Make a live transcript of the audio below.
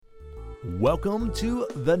Welcome to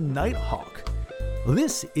the Nighthawk.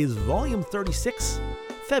 This is volume 36,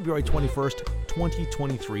 February 21st,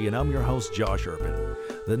 2023, and I'm your host, Josh Urban.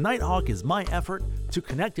 The Nighthawk is my effort to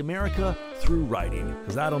connect America through writing,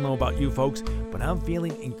 because I don't know about you folks, but I'm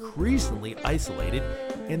feeling increasingly isolated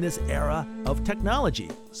in this era of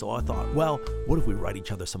technology. So I thought, well, what if we write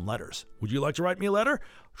each other some letters? Would you like to write me a letter?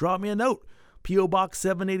 Drop me a note. P.O. Box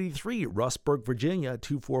 783, Rustburg, Virginia,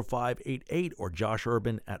 24588, or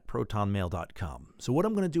joshurban@protonmail.com. So what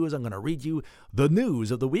I'm going to do is I'm going to read you the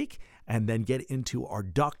news of the week and then get into our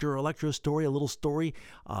Dr. Electro story, a little story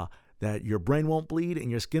that your brain won't bleed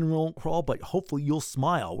and your skin won't crawl, but hopefully you'll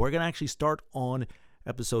smile. We're going to actually start on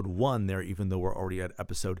episode 1 there, even though we're already at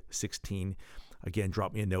episode 16. Again,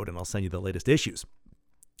 drop me a note and I'll send you the latest issues.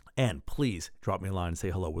 And please drop me a line and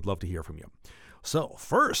say hello. Would love to hear from you. So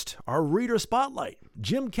first, our reader spotlight.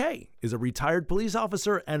 Jim Kay is a retired police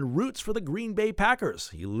officer and roots for the Green Bay Packers.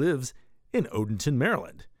 He lives in Odenton,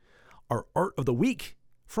 Maryland. Our art of the week,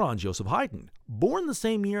 Franz Joseph Haydn. Born the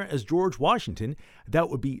same year as George Washington, that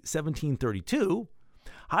would be 1732,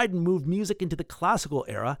 Haydn moved music into the classical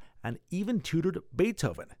era and even tutored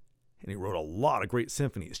Beethoven. And he wrote a lot of great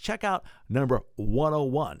symphonies. Check out number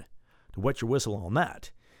 101 to wet your whistle on that.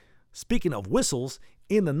 Speaking of whistles,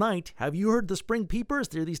 in the night, have you heard the spring peepers?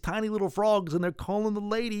 They're these tiny little frogs, and they're calling the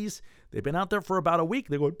ladies. They've been out there for about a week.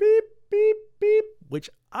 They're going beep, beep, beep, which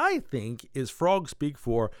I think is frog speak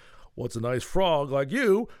for, what's a nice frog like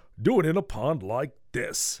you doing in a pond like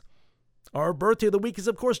this? Our birthday of the week is,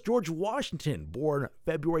 of course, George Washington, born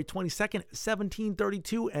February 22nd,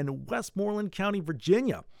 1732, in Westmoreland County,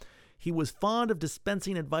 Virginia. He was fond of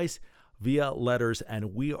dispensing advice via letters,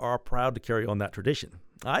 and we are proud to carry on that tradition.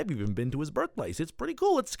 I've even been to his birthplace. It's pretty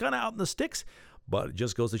cool. It's kind of out in the sticks, but it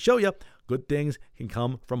just goes to show you good things can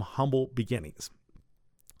come from humble beginnings.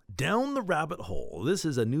 Down the rabbit hole. This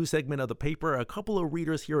is a new segment of the paper. A couple of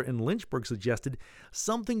readers here in Lynchburg suggested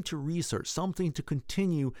something to research, something to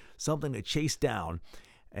continue, something to chase down.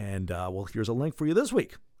 And, well, here's a link for you this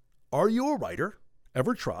week. Are you a writer?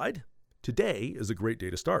 Ever tried? Today is a great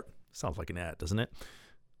day to start. Sounds like an ad, doesn't it?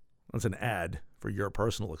 That's an ad for your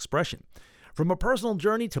personal expression. From a personal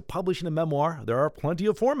journey to publishing a memoir, there are plenty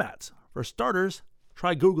of formats. For starters,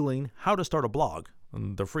 try Googling how to start a blog,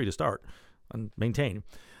 and they're free to start and maintain.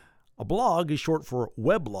 A blog is short for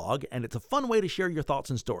weblog, and it's a fun way to share your thoughts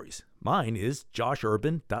and stories. Mine is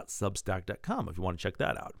joshurban.substack.com if you want to check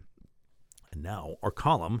that out. And now, our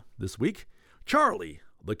column this week, Charlie,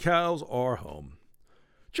 the cows are home.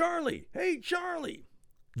 Charlie, hey Charlie!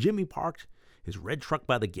 Jimmy parked his red truck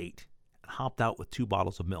by the gate and hopped out with 2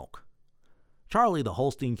 bottles of milk. Charlie, the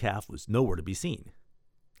Holstein calf, was nowhere to be seen.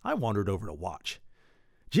 I wandered over to watch.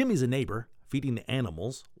 Jimmy's a neighbor, feeding the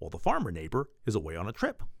animals, while the farmer neighbor is away on a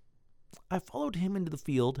trip. I followed him into the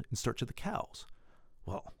field in search of the cows.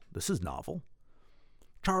 Well, this is novel.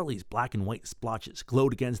 Charlie's black and white splotches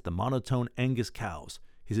glowed against the monotone Angus cows,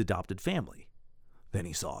 his adopted family. Then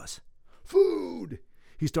he saw us. Food!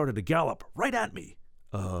 He started to gallop right at me.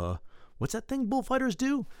 What's that thing bullfighters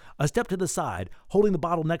do? I stepped to the side, holding the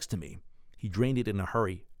bottle next to me. He drained it in a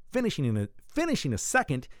hurry, finishing a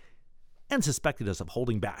second, and suspected us of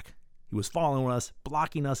holding back. He was following us,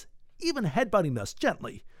 blocking us, even headbutting us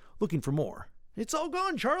gently, looking for more. It's all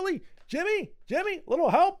gone, Charlie! Jimmy! Little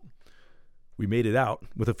help! We made it out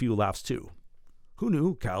with a few laughs, too. Who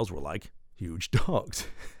knew cows were like huge dogs?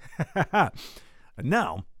 And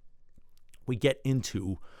now, we get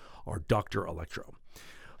into our Dr. Electro.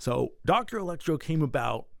 So, Dr. Electro came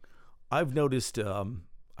about, I've noticed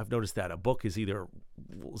that a book is either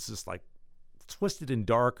just like twisted and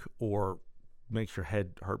dark or makes your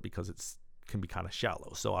head hurt because it can be kind of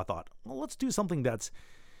shallow. So I thought, well, let's do something that's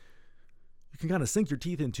you can kind of sink your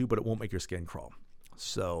teeth into, but it won't make your skin crawl.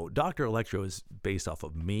 So Dr. Electro is based off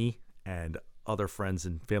of me, and other friends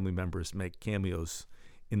and family members make cameos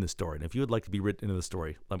in the story. And if you would like to be written into the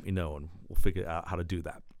story, let me know and we'll figure out how to do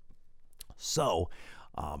that. So,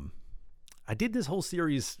 I did this whole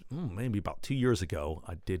series maybe about 2 years ago.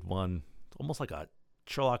 I did one almost like a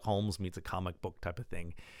Sherlock Holmes meets a comic book type of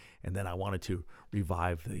thing. And then I wanted to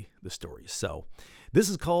revive the story. So this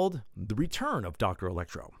is called The Return of Dr.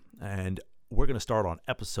 Electro. And we're going to start on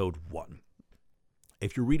episode 1.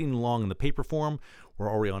 If you're reading along in the paper form,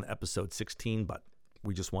 we're already on episode 16, but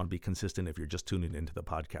we just want to be consistent if you're just tuning into the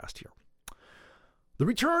podcast here. The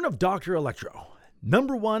Return of Dr. Electro.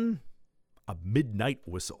 Number 1, a midnight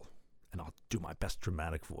whistle. And I'll do my best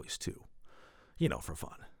dramatic voice, too. For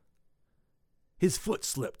fun. His foot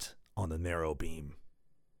slipped on the narrow beam.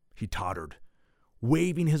 He tottered,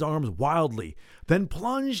 waving his arms wildly, then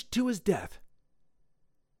plunged to his death.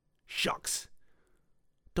 Shucks!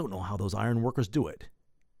 Don't know how those iron workers do it.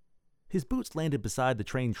 His boots landed beside the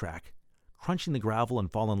train track, crunching the gravel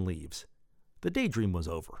and fallen leaves. The daydream was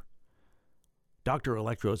over. Dr.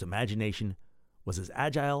 Electro's imagination was as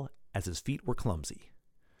agile as his feet were clumsy.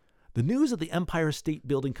 The news of the Empire State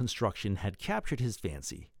Building construction had captured his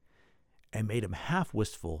fancy and made him half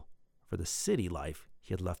wistful for the city life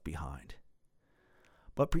he had left behind.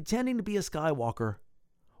 But pretending to be a skywalker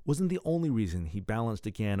wasn't the only reason he balanced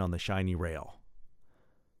again on the shiny rail.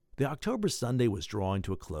 The October Sunday was drawing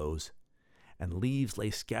to a close, and leaves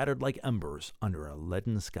lay scattered like embers under a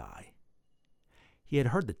leaden sky. He had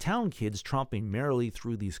heard the town kids tromping merrily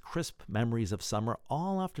through these crisp memories of summer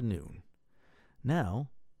all afternoon. Now,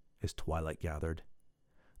 as twilight gathered,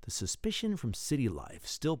 the suspicion from city life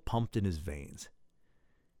still pumped in his veins.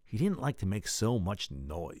 He didn't like to make so much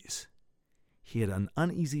noise. He had an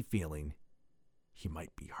uneasy feeling he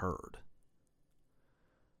might be heard.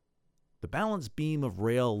 The balanced beam of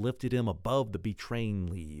rail lifted him above the betraying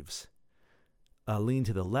leaves. A lean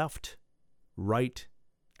to the left, right,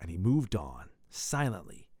 and he moved on,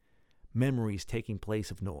 silently, memories taking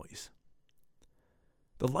place of noise.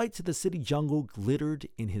 The lights of the city jungle glittered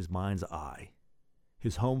in his mind's eye.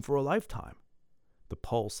 His home for a lifetime. The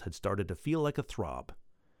pulse had started to feel like a throb.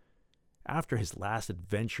 After his last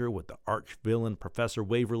adventure with the arch-villain Professor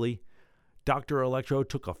Waverly, Dr. Electro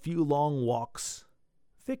took a few long walks,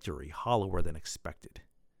 victory hollower than expected.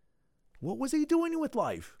 What was he doing with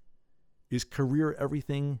life? Is career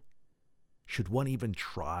everything? Should one even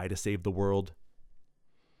try to save the world?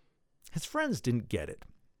 His friends didn't get it.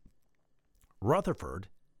 Rutherford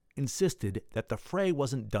insisted that the fray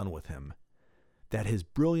wasn't done with him, that his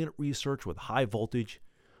brilliant research with high voltage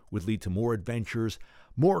would lead to more adventures,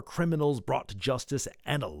 more criminals brought to justice,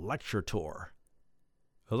 and a lecture tour.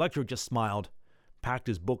 Electro just smiled, packed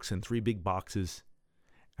his books in 3 big boxes,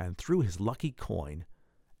 and threw his lucky coin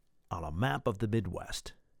on a map of the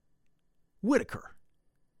Midwest. Whitaker.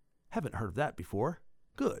 Haven't heard of that before.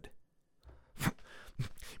 Good.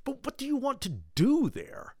 But what do you want to do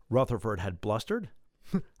there? Rutherford had blustered.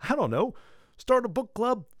 I don't know. Start a book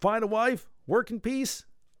club, find a wife, work in peace.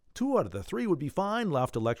 2 out of the 3 would be fine,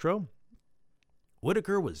 laughed Electro.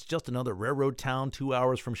 Whitaker was just another railroad town 2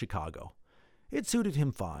 hours from Chicago. It suited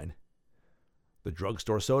him fine. The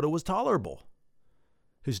drugstore soda was tolerable.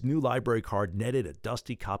 His new library card netted a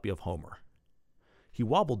dusty copy of Homer. He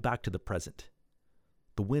wobbled back to the present.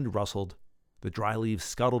 The wind rustled, the dry leaves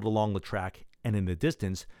scuttled along the track, and in the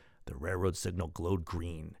distance, the railroad signal glowed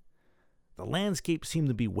green. The landscape seemed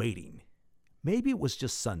to be waiting. Maybe it was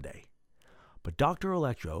just Sunday, but Dr.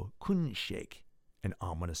 Electro couldn't shake an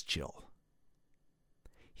ominous chill.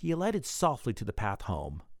 He alighted softly to the path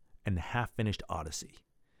home and the half-finished Odyssey.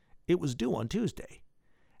 It was due on Tuesday,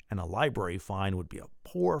 and a library find would be a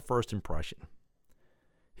poor first impression.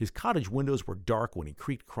 His cottage windows were dark when he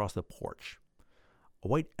creaked across the porch. A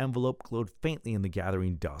white envelope glowed faintly in the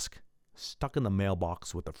gathering dusk, stuck in the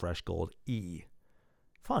mailbox with the fresh gold E.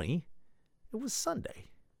 Funny, it was Sunday.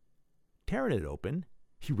 Tearing it open,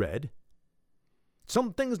 he read,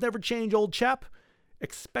 "Some things never change, old chap.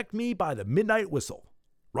 Expect me by the midnight whistle.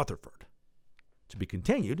 Rutherford." To be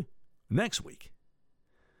continued next week.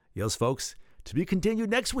 Yes, folks, to be continued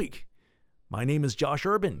next week. My name is Josh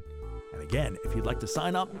Urban. And again, if you'd like to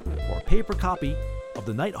sign up for a paper copy of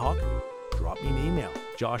the Nighthawk, drop me an email,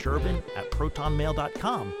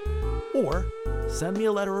 joshurban@protonmail.com, or send me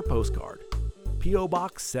a letter or postcard. P.O.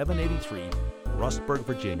 Box 783, Rustburg,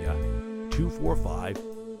 Virginia,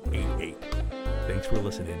 24588. Thanks for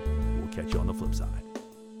listening. We'll catch you on the flip side.